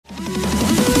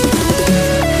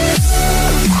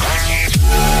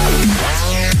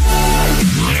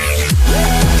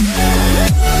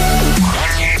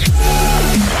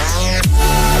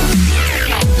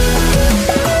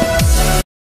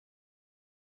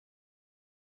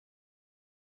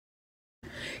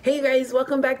Hey guys,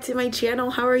 welcome back to my channel.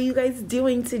 How are you guys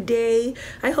doing today?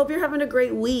 I hope you're having a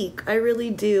great week. I really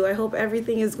do. I hope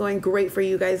everything is going great for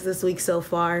you guys this week so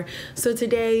far. So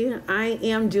today I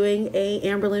am doing a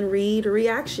Amberlynn Reid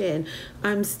reaction.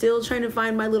 I'm still trying to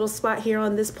find my little spot here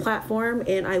on this platform,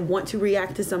 and I want to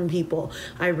react to some people.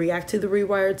 I react to the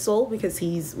Rewired Soul because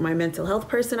he's my mental health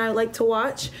person I like to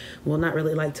watch. Well, not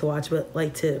really like to watch, but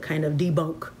like to kind of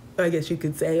debunk, I guess you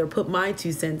could say, or put my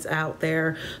 2 cents out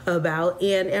there about.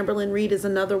 And Amberlynn Reid is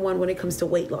another one when it comes to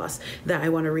weight loss that I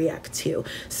want to react to.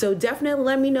 So definitely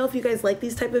let me know if you guys like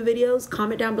these type of videos.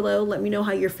 Comment down below. Let me know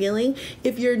how you're feeling.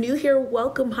 If you're new here,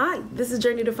 welcome. Hi, this is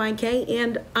Journey to Find Kay,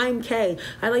 and I'm Kay.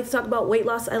 I like to talk about weight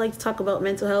loss. I like to talk about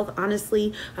mental health.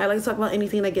 Honestly, I like to talk about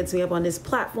anything that gets me up on this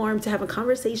platform to have a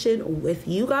conversation with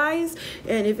you guys.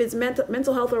 And if it's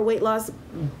mental health or weight loss,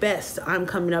 best, I'm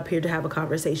coming up here to have a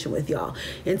conversation with y'all.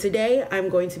 And today I'm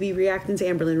going to be reacting to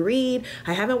Amberlynn Reid.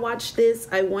 I haven't watched this.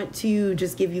 I want to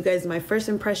just give you guys my first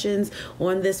impressions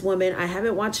on this woman. I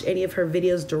haven't watched any of her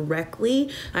videos directly.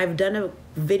 I've done a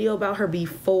video about her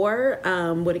before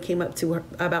when it came up to her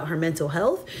about her mental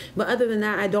health, but other than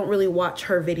that, I don't really watch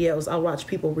her videos. I'll watch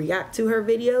people react to her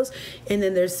videos, and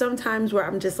then there's some times where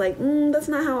I'm just like, that's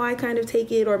not how I kind of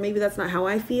take it, or maybe that's not how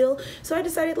I feel. So I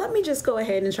decided, let me just go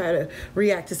ahead and try to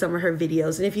react to some of her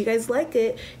videos, and if you guys like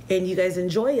it and you guys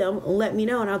enjoy them, let me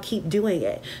know and I'll keep doing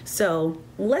it. So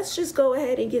let's just go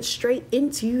ahead and get straight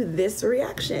into this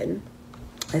reaction.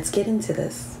 Let's get into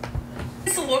this.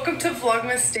 So welcome to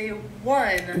Vlogmas Day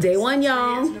 1. Day 1,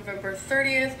 y'all. It's November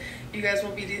 30th. You guys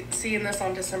will be seeing this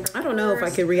on December 1st. I don't know if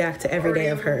I could react to every day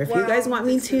of her. If you guys want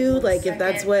me to, like if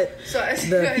that's what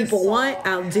the people want,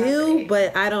 I'll do,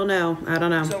 but I don't know.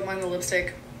 Don't mind the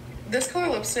lipstick. This color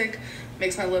lipstick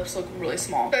makes my lips look really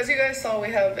small. As you guys saw, we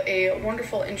have a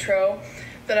wonderful intro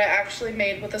that I actually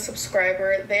made with a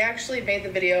subscriber. They actually made the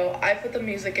video. I put the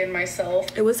music in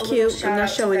myself. It was cute. I'm not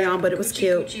showing y'all, but it was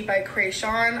cute. Gucci by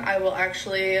Krayshawn. I will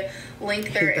actually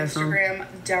link their Instagram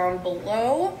down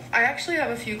below. I actually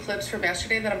have a few clips from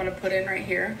yesterday that I'm gonna put in right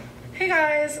here. Hey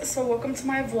guys, so welcome to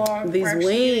my vlog. These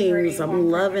wings, I'm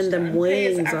loving them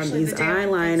wings on these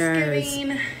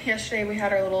eyeliners. Yesterday we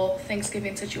had our little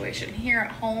Thanksgiving situation here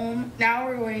at home. Now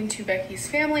we're going to Becky's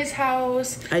family's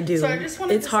house. I do. So I just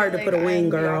wanted it's hard to put a wing,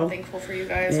 girl. I'm thankful for you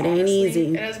guys. It ain't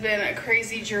easy. It has been a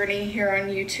crazy journey here on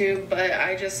YouTube, but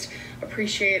I just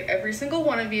appreciate every single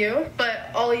one of you.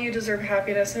 But all of you deserve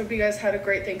happiness. Hope you guys had a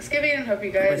great Thanksgiving, and hope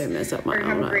you guys are gonna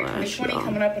have a great 2020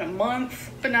 coming up in a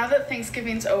month. But now that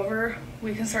Thanksgiving's over,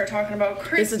 we can start talking about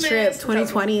Christmas. It's a trip.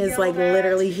 2020 is like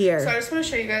literally here. So I just want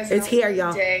to show you guys. It's here,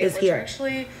 y'all. It's here.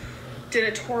 Actually did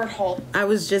a torrent haul. I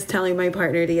was just telling my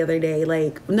partner the other day,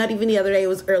 like not even the other day, it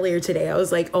was earlier today. I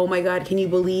was like, oh my God, can you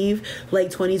believe like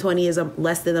 2020 is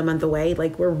less than a month away?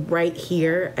 Like we're right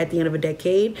here at the end of a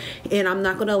decade. And I'm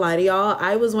not gonna lie to y'all,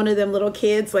 I was one of them little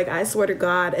kids, like I swear to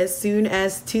God, as soon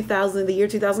as the year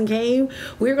 2000 came,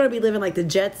 we were gonna be living like the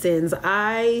Jetsons.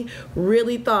 I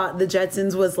really thought the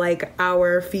Jetsons was like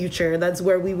our future. That's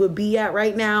where we would be at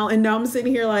right now. And now I'm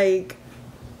sitting here like,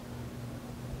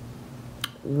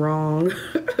 wrong.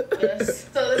 So this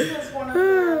was one of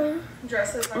the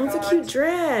dresses I got. It's a cute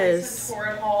dress.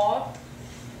 Torrent haul.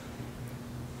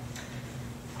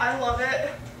 I love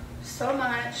it so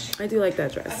much. I do like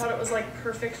that dress. I thought it was like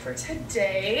perfect for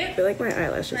today. I feel like my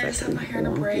eyelashes are kind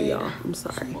of wonky, y'all. I'm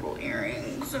sorry. Some little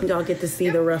earrings. Y'all get to see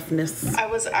the roughness. I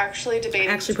was actually debating.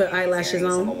 I actually put eyelashes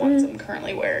on. The ones I'm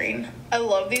currently wearing. I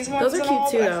love these ones. Those are cute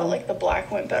too, though. I feel like the black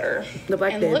went better. The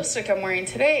black and did. The lipstick I'm wearing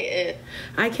today,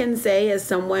 I can say as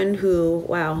someone who,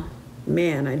 wow,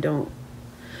 man,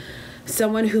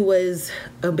 someone who was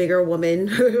a bigger woman.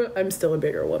 I'm still a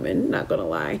bigger woman, not gonna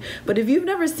lie. But if you've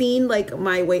never seen like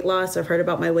my weight loss or heard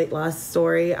about my weight loss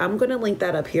story, I'm gonna link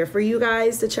that up here for you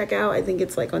guys to check out. I think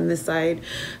it's like on this side.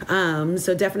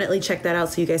 So definitely check that out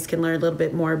so you guys can learn a little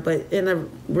bit more. But in a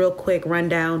real quick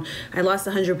rundown, I lost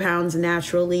 100 pounds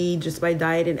naturally just by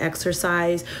diet and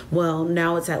exercise. Well,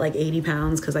 now it's at like 80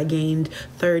 pounds because I gained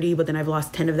 30, but then I've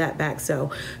lost 10 of that back.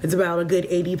 So it's about a good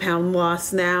 80-pound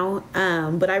loss now.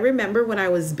 But I remember when I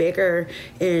was bigger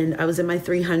and I was in my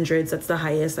 300s, that's the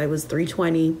highest. I was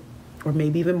 320 or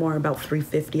maybe even more, about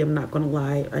 350. I'm not gonna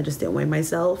lie, I just didn't weigh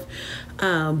myself.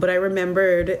 But I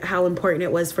remembered how important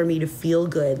it was for me to feel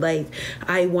good. Like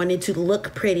I wanted to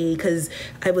look pretty because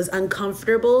I was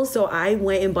uncomfortable. So I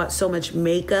went and bought so much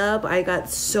makeup. I got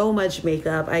so much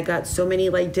makeup. I got so many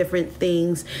like different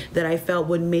things that I felt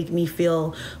would make me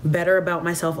feel better about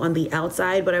myself on the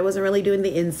outside, but I wasn't really doing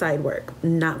the inside work,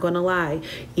 not gonna lie.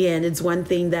 And it's one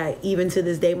thing that even to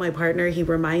this day, my partner, he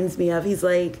reminds me of. He's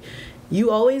like, you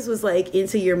always was like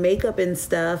into your makeup and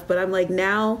stuff, but I'm like,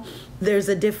 now there's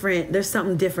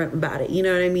something different about it. You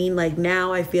know what I mean? Like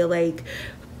now I feel like,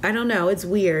 I don't know, it's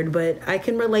weird, but I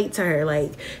can relate to her,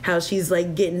 like how she's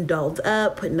like getting dolled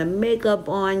up, putting the makeup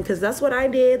on, because that's what I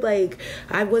did. Like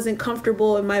I wasn't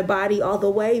comfortable in my body all the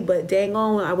way, but dang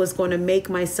on, I was going to make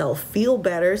myself feel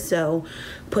better, so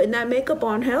putting that makeup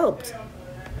on helped.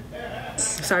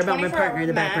 Sorry about my partner in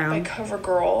the background. By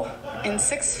CoverGirl in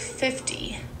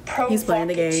 650. He's playing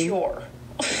the game. Let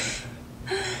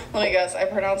me guess, I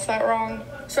pronounced that wrong.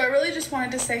 So I really just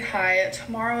wanted to say hi.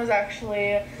 Tomorrow is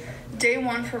actually day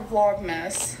 1 for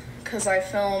Vlogmas, because I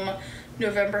film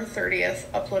November 30th,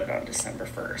 uploaded on December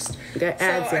 1st. We got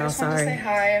ads, so I y'all, just wanted to say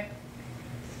hi.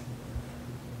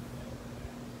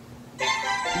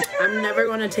 I'm never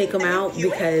going to take them out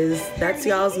because that's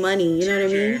y'all's money, you know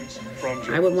what I mean?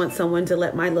 I would want someone to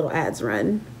let my little ads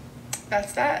run.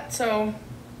 That's that. So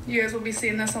you guys will be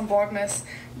seeing this on Vlogmas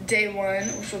day 1,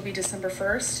 which will be December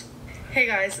 1st. Hey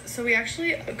guys, so we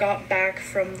actually got back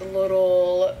from the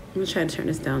little I'm gonna try to turn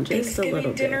this down just a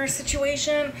little bit. dinner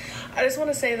situation. I just want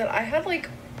to say that I had like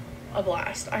a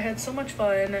blast. I had so much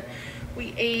fun.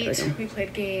 We ate, we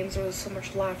played games, there was so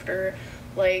much laughter.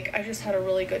 Like, I just had a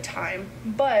really good time.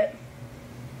 But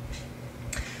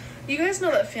you guys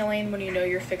know that feeling when you know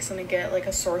you're fixing to get like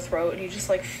a sore throat and you just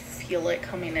like feel it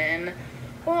coming in?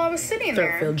 Well, I was sitting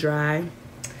there. Throat feel dry.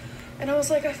 And I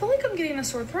was like, I feel like I'm getting a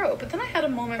sore throat. But then I had a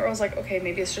moment where I was like, okay,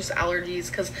 maybe it's just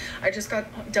allergies, because I just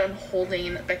got done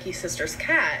holding Becky's sister's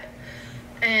cat.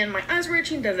 And my eyes were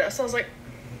itching, so I was like,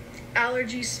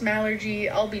 allergy,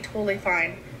 smallergy, I'll be totally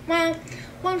fine. Well,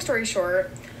 long story short,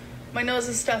 my nose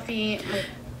is stuffy.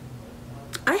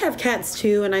 I have cats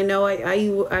too, and I know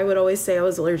I would always say I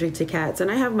was allergic to cats,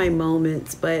 and I have my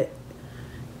moments, but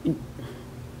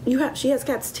she has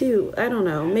cats too. I don't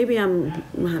know. Maybe I don't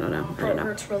know. Throat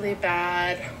hurts really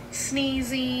bad.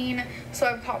 Sneezing. So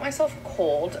I've caught myself a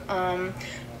cold. I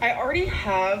already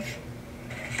have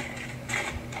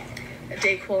a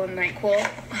Dayquil and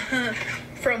NyQuil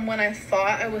from when I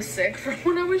thought I was sick, from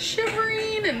when I was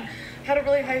shivering and had a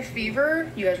really high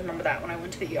fever. You guys remember that when I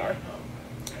went to the ER.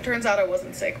 Turns out I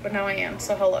wasn't sick, but now I am,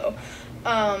 so hello.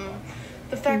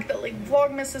 The fact that like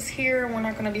Vlogmas is here, we're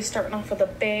not going to be starting off with a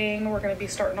bang. We're going to be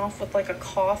starting off with like a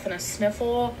cough and a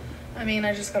sniffle. I mean,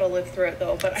 I just got to live through it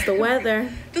though. But it's the weather.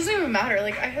 It doesn't even matter.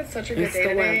 Like I had such a good day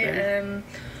today, and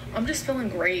I'm just feeling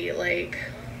great. Like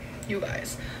you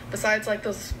guys, besides like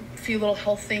those few little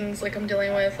health things like I'm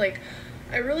dealing with, like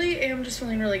I really am just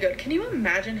feeling really good. Can you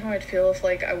imagine how I'd feel if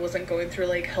like I wasn't going through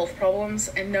like health problems?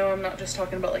 And no, I'm not just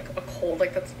talking about like a cold.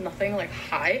 Like that's nothing. Like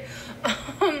hi.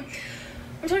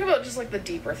 I'm talking about just like the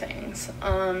deeper things.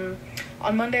 On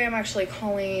Monday, I'm actually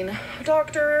calling a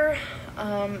doctor,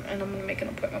 and I'm gonna make an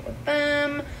appointment with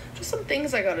them. Just some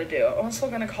things I gotta do. I'm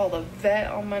also gonna call the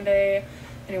vet on Monday.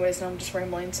 Anyways, now I'm just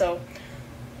rambling. So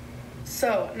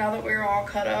now that we're all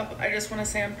cut up, I just want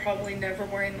to say I'm probably never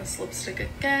wearing this lipstick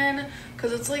again,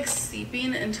 because it's like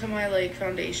seeping into my like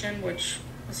foundation, which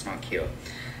is not cute.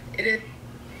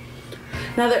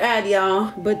 Another ad,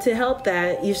 y'all. But to help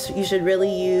that, you should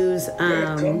really use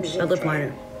a lip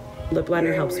liner. Lip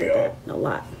liner helps with that a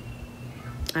lot.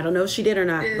 I don't know if she did or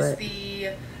not, but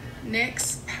the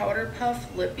NYX Powder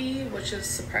Puff Lippy, which is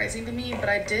surprising to me, but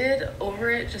I did over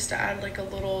it just to add like a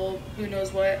little who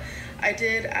knows what. I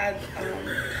did add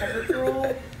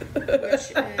CoverGirl,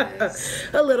 which is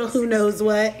a little who knows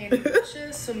what.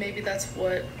 So maybe that's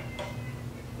what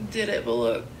did it. But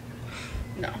look,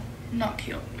 no, not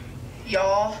cute.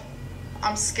 Y'all,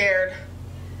 I'm scared.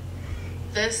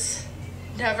 This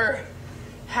never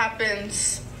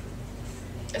happens.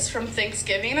 It's from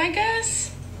Thanksgiving, I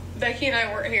guess. Becky and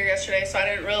I weren't here yesterday, so I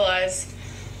didn't realize.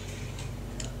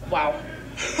 Wow.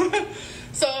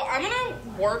 So I'm gonna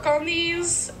work on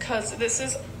these because this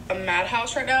is a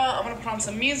madhouse right now. I'm gonna put on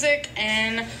some music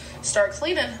and start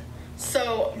cleaning.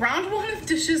 So round 1 of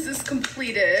dishes is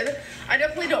completed. I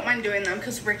definitely don't mind doing them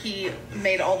because Ricky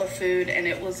made all the food and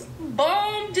it was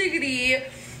bomb diggity.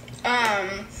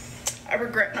 I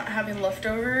regret not having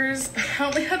leftovers, but I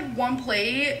only had 1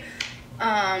 plate.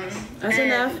 That's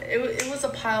enough. It was a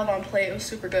piled on plate. It was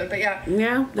super good, but yeah.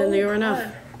 Yeah, then they were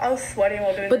enough. I was sweating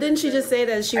while doing. But didn't she just say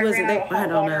that she wasn't there? I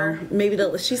don't know. Maybe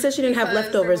she said she didn't have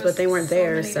leftovers, but they weren't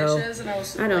there. So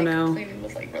I don't know. Cleaning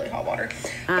with like really hot water.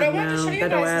 I don't know. That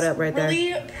don't add up right there.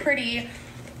 Really pretty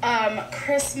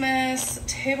Christmas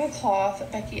tablecloth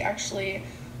that Becky actually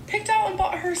picked out and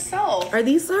bought herself. Are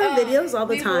these our videos all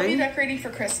the time? We will be decorating for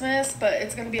Christmas, but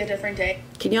it's gonna be a different day.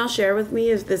 Can y'all share with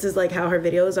me if this is like how her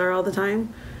videos are all the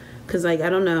time? Because like I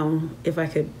don't know if I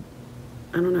could.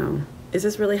 I don't know. Is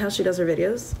this really how she does her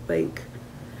videos? Like,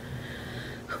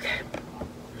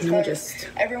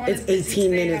 It's 18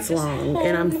 minutes long,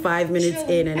 and I'm 5 minutes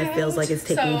in, and it feels like it's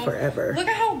taking forever. Look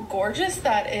at how gorgeous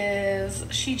that is.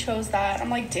 She chose that. I'm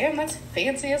like, damn, that's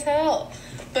fancy as hell.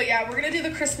 But yeah, we're gonna do the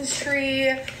Christmas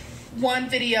tree one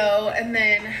video, and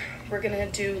then we're gonna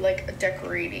do like a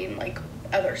decorating, like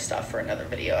other stuff for another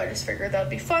video. I just figured that'd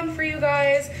be fun for you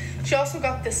guys. She also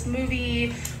got this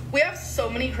movie. We have so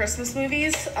many Christmas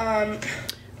movies.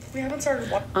 We haven't started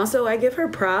watching. Also, I give her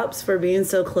props for being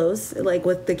so close, like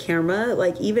with the camera.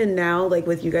 Like even now, like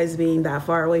with you guys being that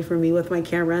far away from me with my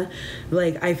camera,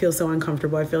 like I feel so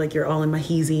uncomfortable. I feel like you're all in my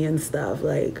heezy and stuff.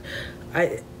 Like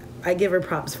I give her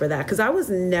props for that, because I was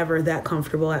never that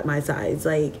comfortable at my sides.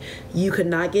 Like you could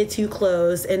not get too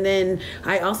close. And then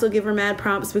I also give her mad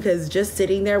props because just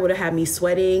sitting there would have had me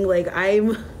sweating. Like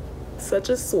I'm such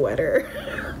a sweater.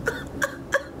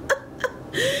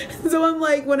 So I'm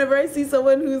like, whenever I see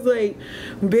someone who's like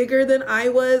bigger than I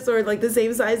was, or like the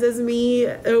same size as me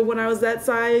when I was that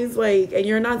size, like, and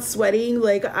you're not sweating,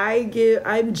 like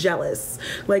I'm jealous,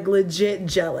 like legit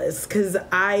jealous, because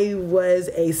I was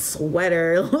a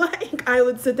sweater. Like I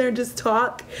would sit there and just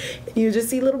talk, and you just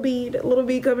see little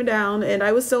bead coming down, and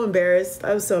I was so embarrassed.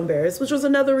 Which was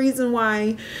another reason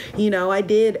why, you know, I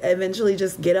did eventually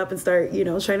just get up and start, you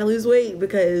know, trying to lose weight,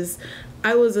 because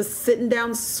I was a sitting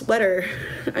down sweater.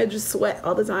 I just sweat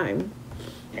all the time.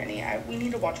 We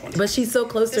need to watch one. But she's so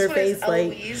close to her face,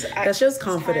 like that shows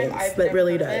confidence. That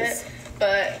really does.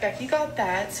 But Becky got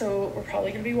that, so we're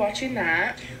probably gonna be watching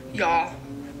that. Y'all,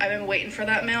 I've been waiting for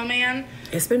that mailman.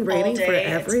 It's been raining for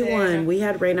everyone. We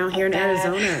had rain out here in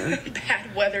Arizona.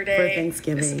 Bad weather day for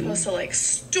Thanksgiving. It's supposed to like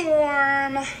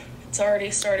storm. It's already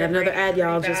started. Another ad,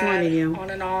 y'all. Just warning you. On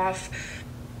and off.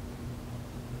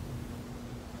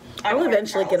 I'll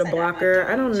eventually get a blocker.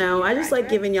 I don't know. I just like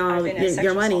giving y'all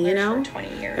your money, you know?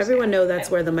 Everyone knows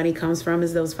that's where the money comes from,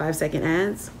 is those 5-second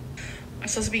ads. I'm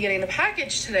supposed to be getting the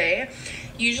package today.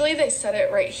 Usually they set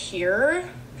it right here,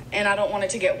 and I don't want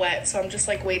it to get wet, so I'm just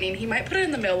like waiting. He might put it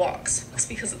in the mailbox. It's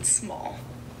because it's small.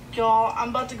 Y'all, I'm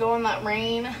about to go in that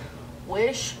rain.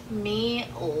 Wish me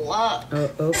luck. Oh,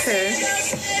 okay.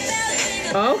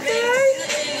 Okay.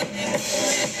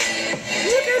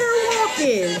 Look at her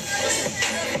walking.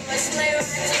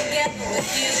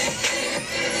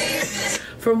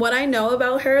 From what I know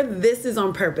about her, this is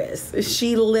on purpose.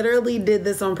 She literally did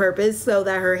this on purpose so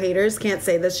that her haters can't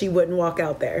say that she wouldn't walk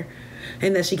out there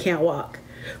and that she can't walk.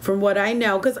 From what I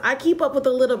know, because I keep up with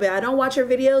a little bit. I don't watch her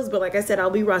videos, but like I said,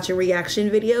 I'll be watching reaction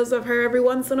videos of her every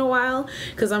once in a while,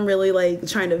 because I'm really like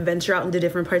trying to venture out into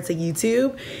different parts of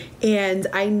YouTube. And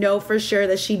I know for sure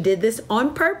that she did this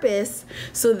on purpose,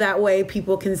 so that way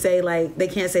people can say, like, they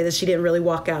can't say that she didn't really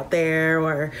walk out there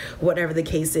or whatever the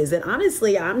case is. And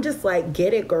honestly, I'm just like,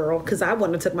 get it, girl, because I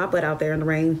wouldn't have took my butt out there in the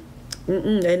rain.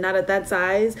 And not at that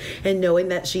size, and knowing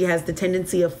that she has the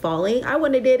tendency of falling, I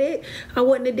wouldn't have did it.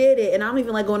 And I don't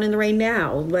even like going in the rain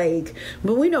now, like,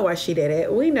 but we know why she did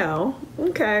it. We know.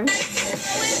 Okay.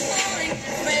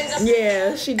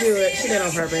 Yeah, she did it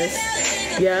on purpose.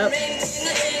 Yep.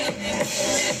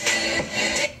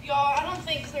 Y'all, I don't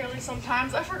think clearly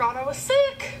sometimes. I forgot I was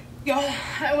sick. Y'all,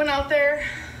 I went out there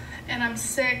and I'm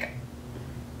sick.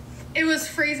 It was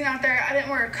freezing out there. I didn't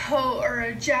wear a coat or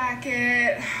a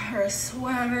jacket or a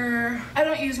sweater. I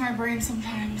don't use my brain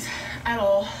sometimes at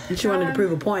all. But you wanted to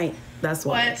prove a point. That's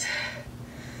why. Wet.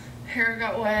 Hair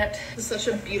got wet. This is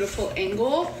such a beautiful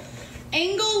angle.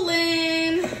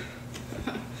 Amberlynn.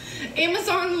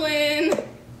 Amazon Lynn.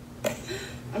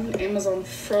 I'm an Amazon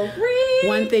free.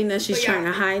 One thing that she's trying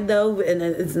to hide, though, and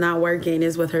it's not working,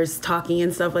 is with her talking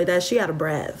and stuff like that. She out of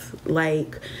breath.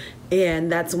 Like,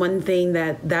 and that's one thing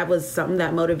that was something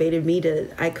that motivated me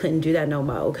I couldn't do that no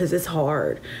more, because it's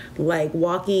hard. Like,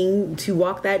 to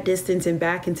walk that distance and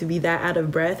back and to be that out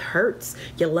of breath hurts.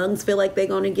 Your lungs feel like they're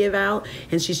going to give out,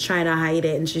 and she's trying to hide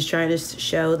it, and she's trying to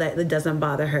show that it doesn't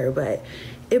bother her, but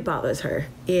it bothers her.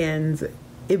 And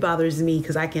it bothers me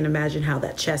because I can imagine how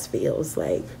that chest feels.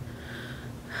 Like,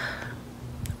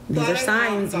 these are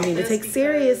signs you need to take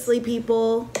seriously,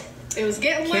 people. It was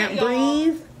getting wet, Can't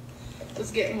breathe. It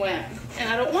was getting wet. And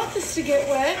I don't want this to get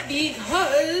wet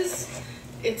because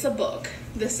it's a book.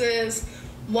 This is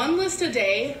one list a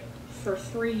day for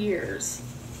 3 years.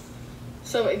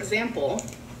 So example,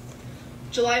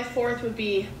 July 4th would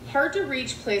be hard to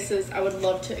reach places I would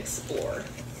love to explore.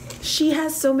 She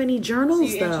has so many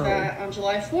journals, so you answer that on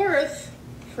July 4th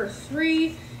for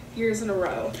 3 years in a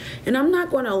row. And I'm not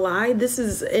going to lie,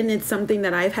 it's something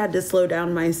that I've had to slow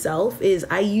down myself, is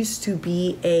I used to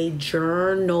be a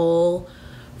journal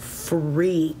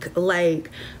freak. Like,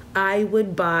 I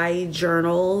would buy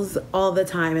journals all the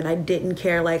time, and I didn't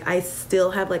care. Like, I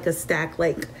still have like a stack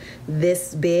like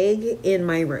this big in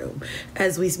my room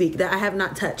as we speak that I have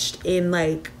not touched in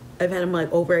like, I've had them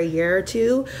like over a year or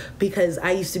two, because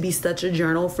I used to be such a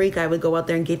journal freak. I would go out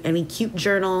there and get any cute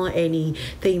journal,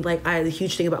 anything. Like, I had a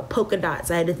huge thing about polka dots.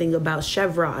 I had to think about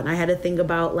chevron. I had to think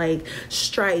about like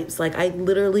stripes. Like, I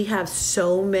literally have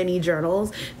so many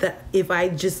journals that if I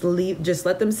just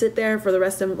let them sit there for the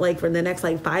rest of like for the next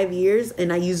like 5 years,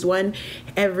 and I used one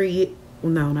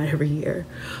not every year.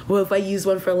 Well, if I use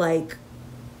one for like,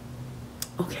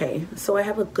 okay, so I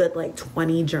have a good like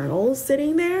 20 journals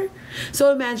sitting there.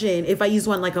 So imagine if I use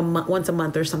one like once a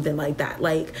month or something like that.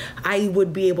 Like, I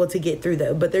would be able to get through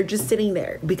them, but they're just sitting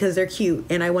there because they're cute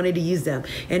and I wanted to use them.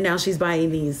 And now she's buying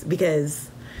these because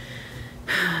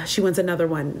she wants another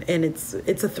one, and it's a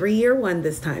 3-year one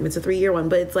this time. It's a 3-year one,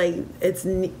 but it's like,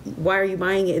 why are you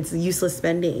buying it? It's useless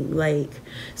spending. Like,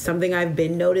 something I've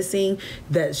been noticing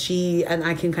that she and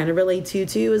I can kind of relate to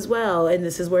too as well. And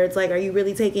this is where it's like, are you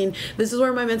really taking, this is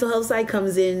where my mental health side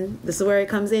comes in. This is where it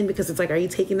comes in, because it's like, are you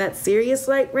taking that serious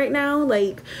like right now?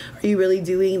 Like, are you really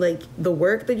doing like the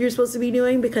work that you're supposed to be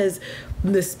doing? Because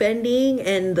the spending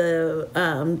and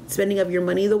the spending of your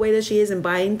money the way that she is and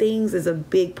buying things is a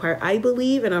big part, I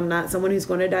believe, and I'm not someone who's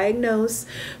going to diagnose,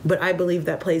 but I believe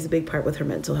that plays a big part with her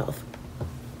mental health.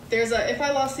 If I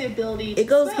lost the ability to it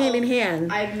goes smell, hand in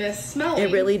hand. I'd miss smelling.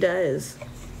 It really does.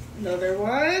 Another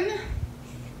one.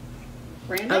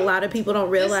 Random. A lot of people don't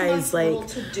realize like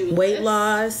weight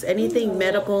loss, anything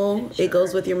medical, it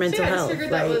goes with your mental health.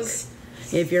 Like,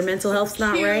 if your mental health's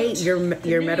not right, your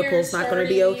medical's not going to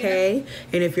be okay.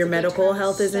 And if your medical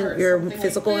health isn't, your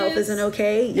physical health isn't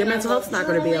okay, your mental health's not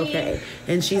going to be okay.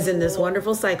 And she's in this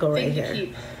wonderful cycle right here.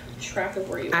 Keep track of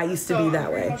where you are. I used to be that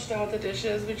way. I'm pretty much done with the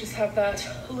dishes. We just have that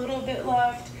little bit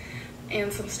left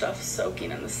and some stuff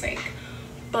soaking in the sink.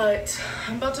 But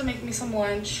I'm about to make me some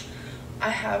lunch. I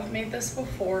have made this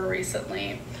before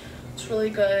recently. It's really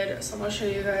good. So I'm going to show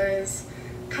you guys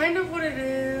kind of what it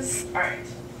is. All right.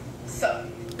 So,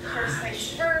 first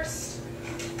things first.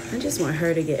 I just want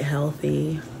her to get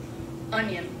healthy.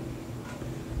 Onion.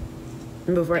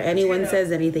 And before anyone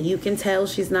says anything, you can tell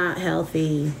she's not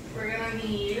healthy. We're gonna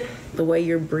need the way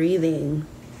you're breathing.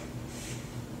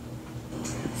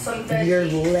 Some veggies. Your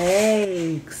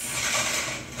legs.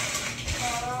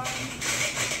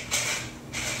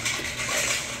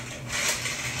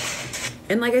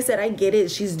 And like I said, I get it.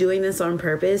 She's doing this on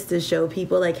purpose to show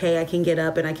people like, hey, I can get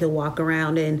up and I can walk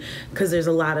around, and because there's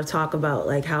a lot of talk about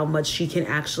like how much she can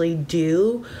actually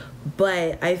do.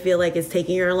 But I feel like it's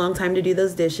taking her a long time to do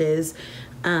those dishes.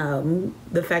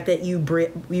 The fact that you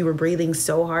were breathing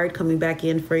so hard coming back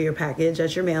in for your package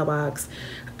at your mailbox.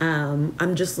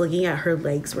 I'm just looking at her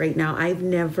legs right now.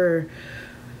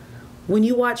 When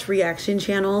you watch reaction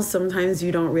channels, sometimes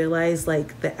you don't realize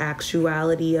like the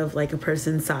actuality of like a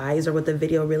person's size or what the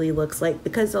video really looks like,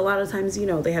 because a lot of times, you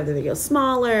know, they have the video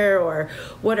smaller or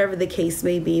whatever the case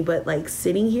may be. But like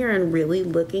sitting here and really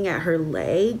looking at her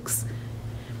legs,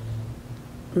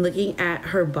 looking at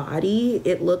her body,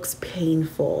 it looks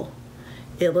painful.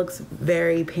 It looks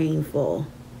very painful.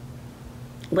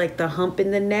 Like the hump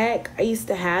in the neck, I used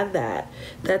to have that.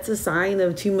 That's a sign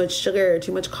of too much sugar,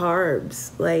 too much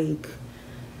carbs. Like,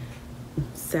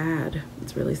 sad.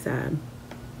 It's really sad.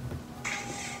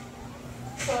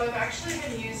 So I've actually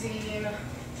been using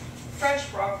fresh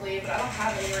broccoli, but I don't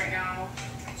have any right now.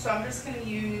 So I'm just going to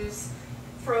use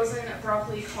frozen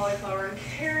broccoli, cauliflower, and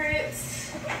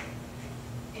carrots.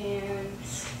 And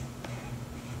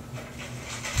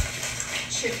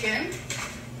chicken,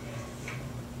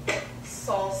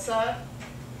 salsa,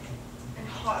 and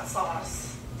hot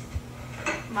sauce.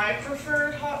 My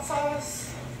preferred hot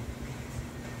sauce,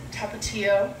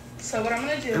 Tapatio. So what I'm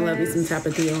gonna do I love me some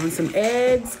Tapatio and some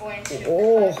eggs. I'm going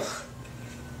to cut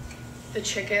the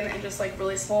chicken in just like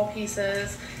really small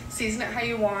pieces, season it how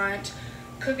you want,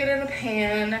 cook it in a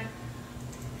pan,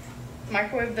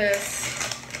 microwave this,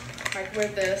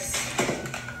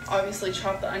 obviously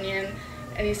chop the onion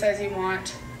any size you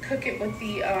want, cook it with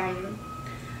the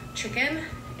chicken,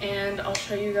 and I'll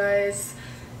show you guys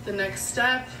the next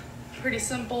step. Pretty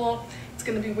simple. It's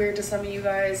gonna be weird to some of you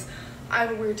guys. I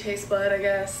have a weird taste bud, I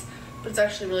guess, but it's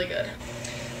actually really good.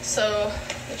 So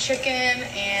the chicken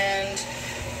and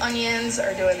onions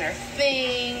are doing their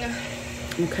thing.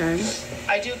 Okay.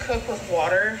 I do cook with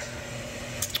water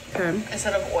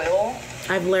instead of oil.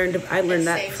 I learned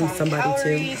that from somebody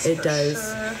too. It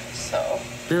does. Sure. So.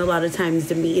 And a lot of times,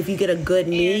 to me, if you get a good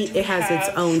meat, it has its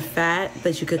own fat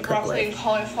that you could cook broccoli with. And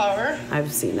cauliflower.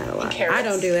 I've seen that a lot. I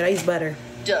don't do it. I use butter.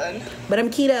 Done. But I'm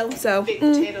keto, so. Baked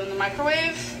potato in the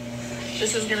microwave.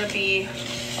 This is gonna be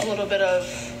a little bit of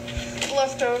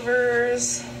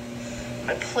leftovers.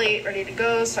 My plate ready to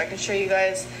go so I can show you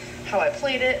guys how I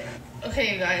plate it.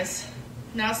 Okay, you guys,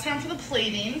 now it's time for the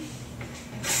plating.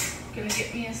 Gonna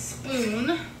get me a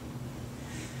spoon.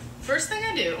 First thing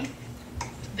I do,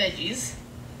 veggies.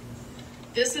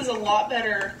 This is a lot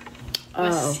better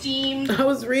with steamed. I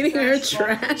was reading her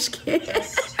trash can.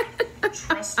 Just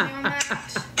trust me on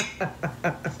that.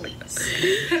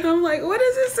 Please. I'm like, what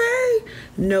does it say?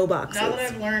 No boxes. Now that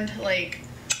I've learned to like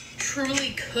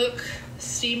truly cook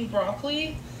steamed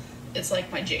broccoli, it's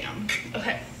like my jam.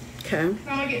 Okay. Okay.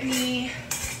 Now I'm gonna get me.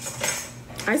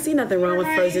 I see nothing wrong with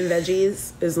frozen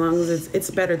veggies as long as it's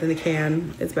better than the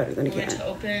can. It's better than a can. To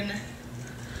open.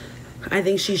 I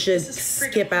think she should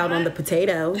skip out on the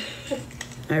potato.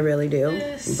 I really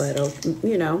do. But,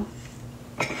 you know,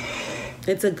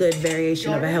 it's a good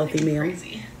variation of a healthy meal.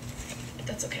 Crazy. But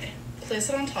that's okay. Place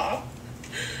it on top.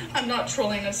 I'm not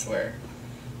trolling, I swear.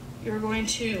 You're going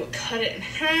to cut it in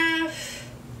half.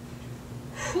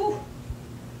 Whew.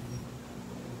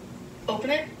 Open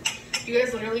it. You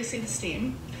guys literally see the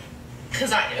steam.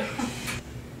 Because I do.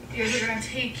 You guys are going to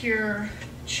take your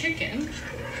chicken.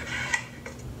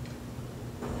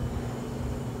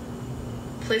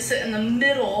 Place it in the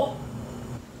middle.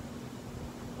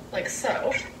 Like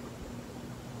so.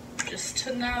 Just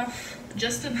enough,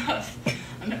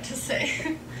 I meant to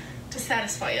say, to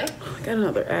satisfy you. Oh, I got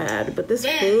another ad, but this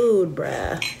food,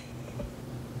 bruh.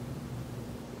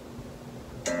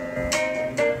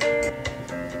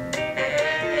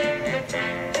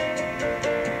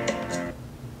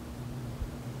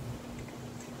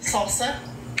 Salsa.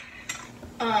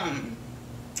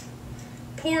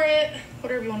 Pour it,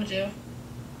 whatever you want to do,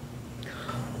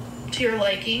 to your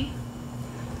liking.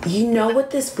 You know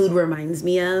what this food reminds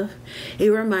me of? It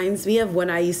reminds me of when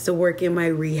I used to work in my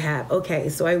rehab. Okay,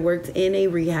 so I worked in a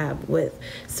rehab with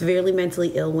severely mentally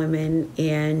ill women,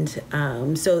 and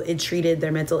so it treated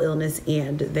their mental illness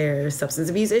and their substance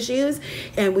abuse issues,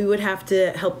 and we would have to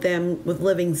help them with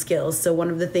living skills. So one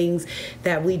of the things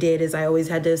that we did is I always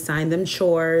had to assign them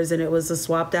chores, and it was a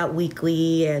swapped out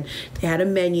weekly, and they had a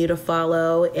menu to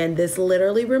follow, and this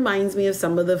literally reminds me of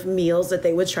some of the meals that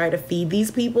they would try to feed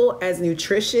these people as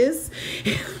nutritious.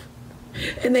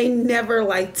 And they never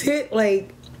liked it.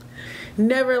 Like,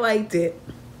 never liked it.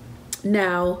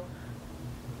 Now,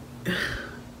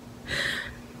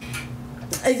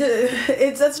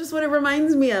 that's just what it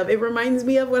reminds me of. It reminds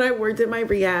me of when I worked at my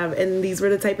rehab, and these were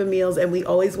the type of meals, and we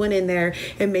always went in there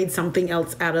and made something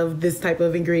else out of this type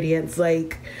of ingredients.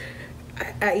 Like,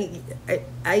 I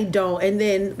don't. And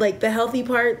then, like, the healthy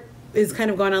part is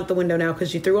kind of gone out the window now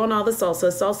because you threw on all the salsa.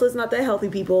 Salsa is not that healthy,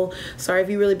 people. Sorry if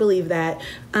you really believe that.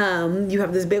 You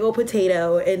have this big old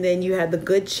potato, and then you had the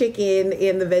good chicken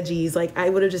and the veggies. Like, I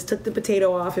would have just took the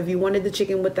potato off. If you wanted the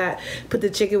chicken with that, put the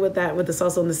chicken with that with the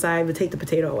salsa on the side, but take the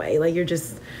potato away. Like, you're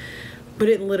just, but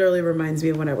it literally reminds me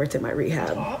of when I worked at my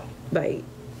rehab. Like,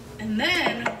 and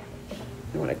then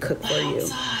I want to cook for you.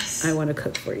 Sauce. I want to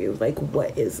cook for you. Like,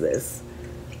 what is this?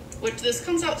 Which this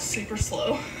comes out super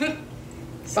slow.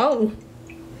 Oh.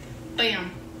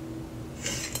 Bam.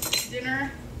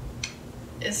 Dinner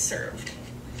is served.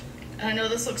 And I know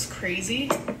this looks crazy,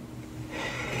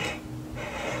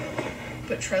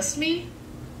 but trust me,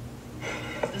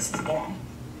 this is bomb.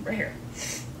 Right here.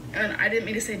 And I didn't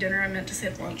mean to say dinner, I meant to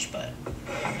say lunch, but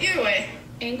either way.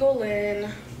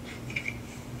 Amberlynn.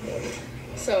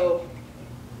 So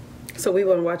we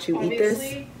want to watch you eat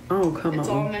this? Oh, come on. It's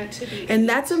all meant to be. And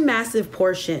that's a massive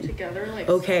portion. Together, like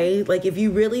okay? Like, if you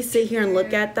really sit here and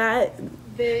look at that,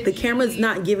 the camera's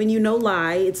not giving you no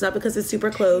lie. It's not because it's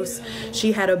super close.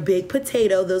 She had a big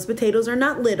potato. Those potatoes are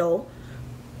not little.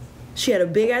 She had a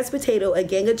big-ass potato, a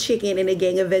gang of chicken, and a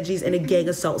gang of veggies, and a gang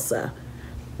of salsa.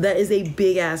 That is a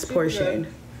big-ass portion.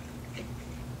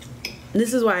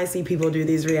 This is why I see people do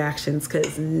these reactions,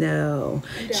 because no.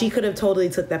 She could have totally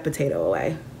took that potato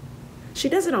away. She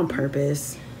does it on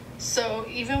purpose. So,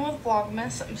 even with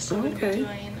Vlogmas, I'm still going to be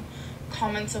doing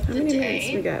comments of the day. How many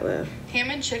minutes we got left?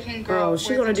 Ham and chicken girl. Oh,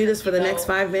 she's going to do this for the next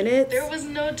 5 minutes? There was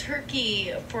no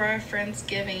turkey for our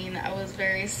Friendsgiving. I was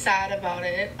very sad about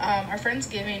it. Our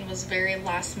Friendsgiving was very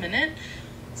last minute,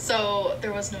 so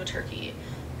there was no turkey.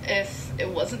 If it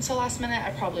wasn't so last minute,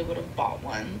 I probably would have bought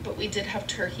one. But we did have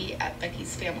turkey at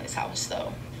Becky's family's house,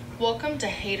 though. Welcome to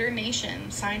Hater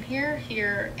Nation. Sign here,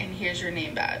 here, and here's your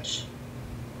name badge.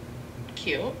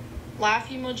 Cute. Laugh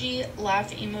emoji,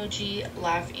 laugh emoji,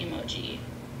 laugh emoji.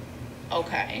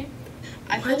 Okay.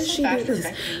 Why does she do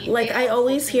this? Like, I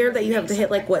always hear that you have to hit,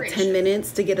 like, what, 10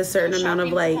 minutes to get a certain amount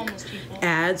of, like,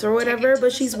 ads or whatever,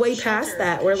 but she's way past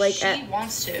that. We're, like, at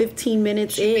 15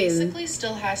 minutes in. She basically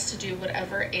still has to do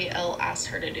whatever AL asked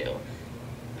her to do.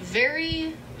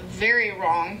 Very, very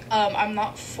wrong. I'm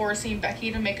not forcing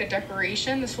Becky to make a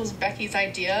decoration. This was Becky's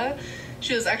idea.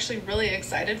 She was actually really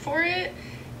excited for it.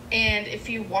 And if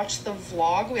you watch the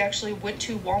vlog, we actually went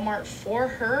to Walmart for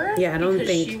her. Yeah, I don't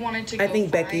think. She wanted to go I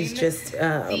think Becky's just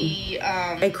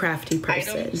a crafty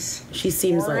person. She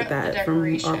seems like that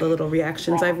from all the little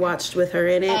reactions I've watched with her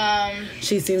in it.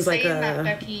 She seems like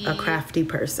a crafty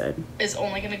person. Is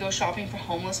only going to go shopping for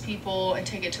homeless people and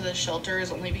take it to the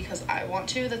shelters only because I want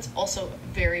to. That's also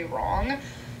very wrong.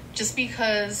 Just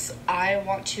because I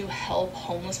want to help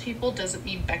homeless people doesn't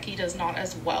mean Becky does not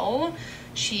as well.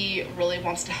 She really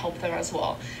wants to help them as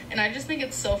well. And I just think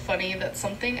it's so funny that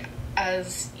something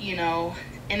as, you know,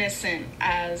 innocent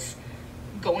as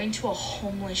going to a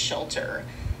homeless shelter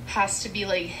has to be,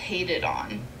 like, hated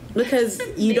on. Because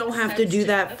you don't have to do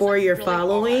that for your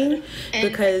following,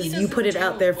 because you put it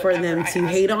out there for them to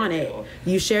hate on it.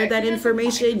 You shared that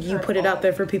information, you put it out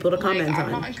there for people to comment on.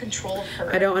 I'm not in control of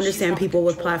her. I don't understand people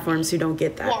with platforms who don't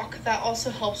get that. Walk, that also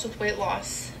helps with weight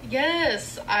loss.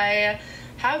 Yes, I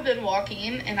have been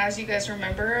walking, and as you guys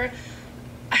remember,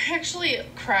 I actually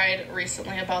cried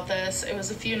recently about this. It was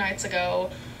a few nights ago.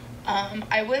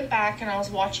 I went back and I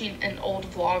was watching an old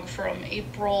vlog from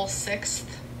April 6th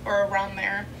or around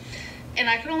there, and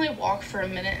I could only walk for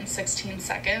 1 minute and 16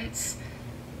 seconds,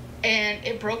 and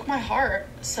it broke my heart.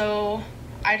 So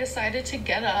I decided to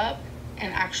get up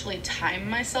and actually time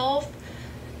myself,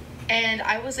 and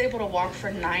I was able to walk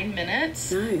for 9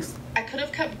 minutes. Nice. I could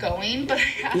have kept going, but I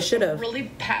had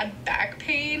really bad back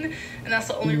pain, and that's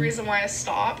the only reason why I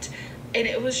stopped. And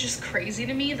it was just crazy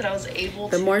to me that I was able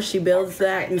to. The more she builds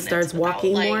that and starts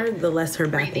walking more, the less her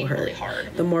back will hurt. Really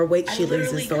hard. The more weight she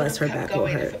loses, the less her back will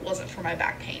hurt. If it wasn't for my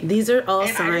back pain. These are all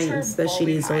signs that she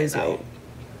needs to lose weight.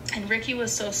 And Ricky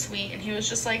was so sweet, and he was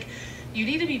just like, you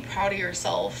need to be proud of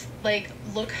yourself. Like,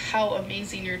 look how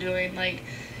amazing you're doing. Like,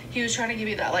 he was trying to give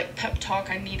me that, like, pep talk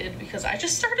I needed, because I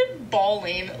just started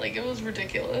bawling. Like, it was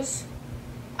ridiculous.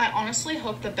 I honestly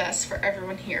hope the best for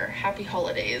everyone here. Happy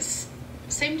holidays.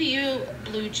 Same to you,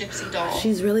 Blue Gypsy Doll.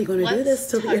 She's really going to do this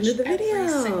till the end of the video.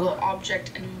 Every single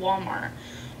object in Walmart,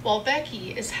 while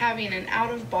Becky is having an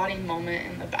out-of-body moment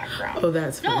in the background. Oh,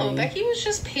 that's funny. No, Becky was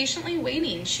just patiently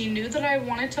waiting. She knew that I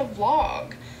wanted to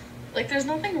vlog. Like, there's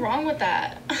nothing wrong with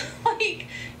that. Like,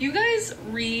 you guys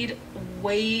read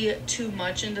way too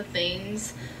much into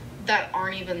things that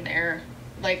aren't even there,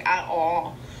 like, at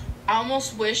all. I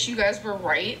almost wish you guys were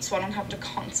right so I don't have to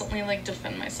constantly, like,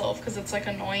 defend myself, because it's, like,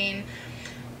 annoying.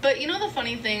 But you know the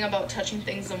funny thing about touching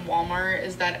things in Walmart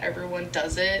is that everyone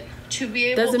does it to be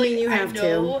able. Doesn't mean you have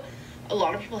to. A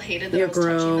lot of people hated that I was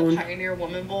touching the Pioneer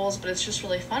Woman bowls, but it's just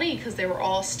really funny because they were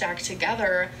all stacked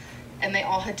together and they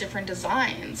all had different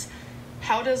designs.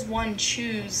 How does one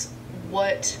choose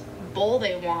what bowl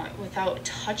they want without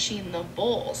touching the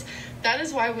bowls? That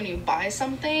is why when you buy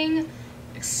something,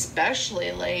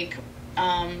 especially like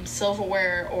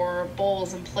silverware or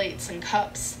bowls and plates and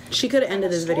cups. She could have ended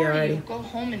this video already. You go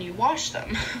home and you wash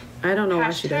them. I don't know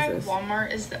why she does this.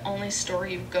 Walmart is the only store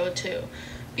you go to.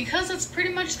 Because it's pretty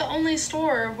much the only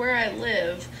store where I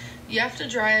live. You have to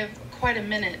drive quite a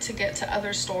minute to get to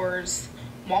other stores.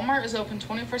 Walmart is open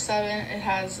 24/7. It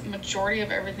has majority of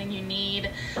everything you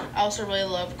need. I also really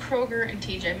love Kroger and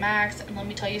TJ Maxx. And let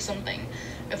me tell you something.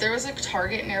 If there was a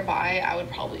Target nearby, I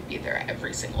would probably be there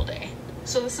every single day.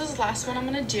 So this is the last one I'm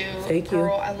gonna do. Thank you.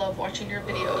 Girl, I love watching your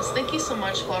videos. Thank you so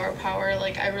much, Flower Power.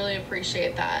 Like, I really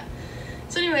appreciate that.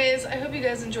 So anyways, I hope you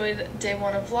guys enjoyed day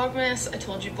one of Vlogmas. I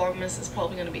told you Vlogmas is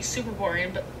probably gonna be super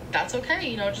boring, but that's okay.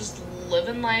 You know, just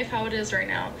living life how it is right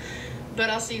now. But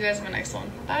I'll see you guys in my next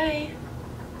one. Bye.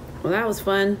 Well, that was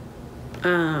fun.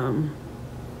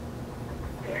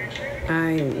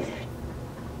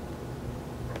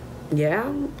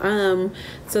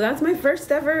 So that's my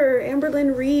first ever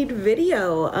Amberlynn Reid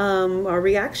video or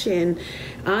reaction.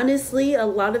 Honestly, a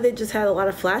lot of it just had a lot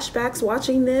of flashbacks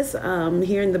watching this,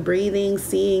 hearing the breathing,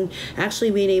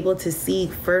 actually being able to see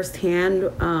firsthand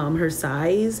her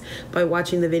size by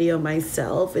watching the video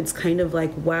myself. It's kind of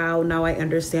like, wow, now I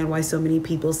understand why so many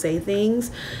people say things.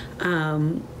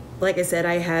 Like I said,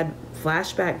 I had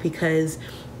flashback because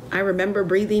I remember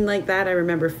breathing like that. I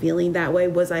remember feeling that way.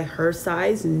 Was I her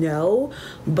size? No,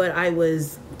 but I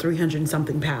was 300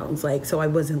 something pounds, like, so I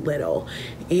wasn't little.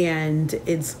 And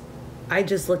I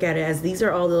just look at it as these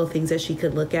are all little things that she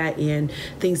could look at and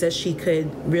things that she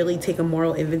could really take a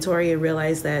moral inventory and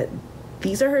realize that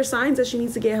these are her signs that she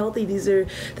needs to get healthy. This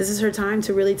is her time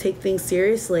to really take things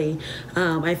seriously.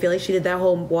 I feel like she did that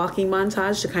whole walking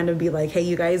montage to kind of be like, hey,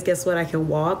 you guys, guess what? I can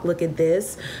walk. Look at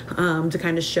this. To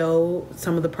kind of show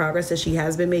some of the progress that she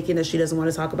has been making that she doesn't want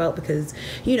to talk about because,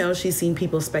 you know, she's seen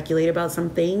people speculate about some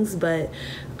things. But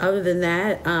other than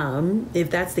that, if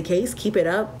that's the case, keep it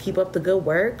up. Keep up the good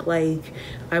work. Like,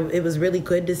 it was really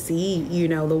good to see, you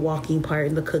know, the walking part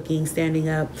and the cooking, standing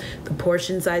up. The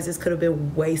portion sizes could have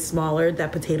been way smaller.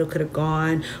 That potato could have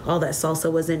gone. All that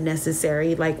salsa wasn't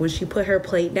necessary. Like, when she put her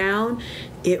plate down,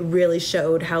 it really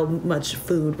showed how much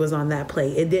food was on that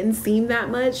plate. It didn't seem that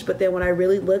much, but then when I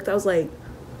really looked, I was like,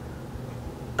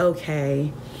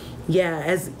 okay, yeah,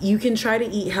 as you can try to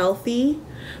eat healthy,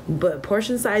 but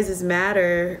portion sizes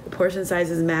matter. Portion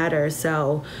sizes matter.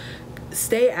 So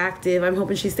stay active. I'm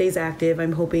hoping she stays active.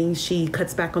 I'm hoping she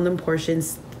cuts back on them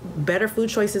portions. Better food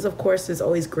choices, of course, is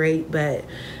always great, but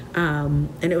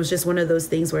and it was just one of those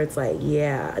things where it's like,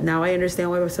 yeah, now I understand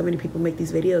why so many people make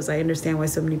these videos. I understand why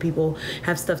so many people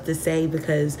have stuff to say,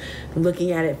 because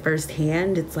looking at it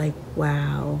firsthand, it's like,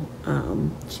 wow,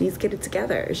 she needs to get it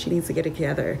together. She needs to get it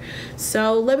together.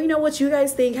 So let me know what you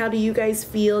guys think. How do you guys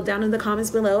feel down in the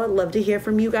comments below? I'd love to hear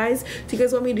from you guys. Do you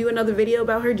guys want me to do another video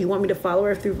about her? Do you want me to follow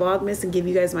her through Vlogmas and give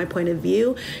you guys my point of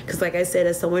view? Because like I said,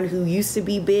 as someone who used to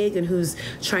be big and who's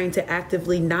trying to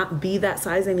actively not be that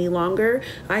size any longer,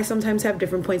 I sometimes have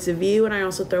different points of view, and I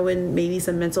also throw in maybe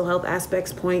some mental health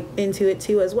aspects into it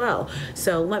too as well.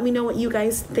 So let me know what you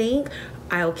guys think.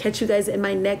 I'll catch you guys in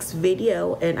my next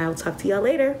video, and I'll talk to y'all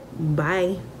later.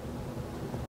 Bye.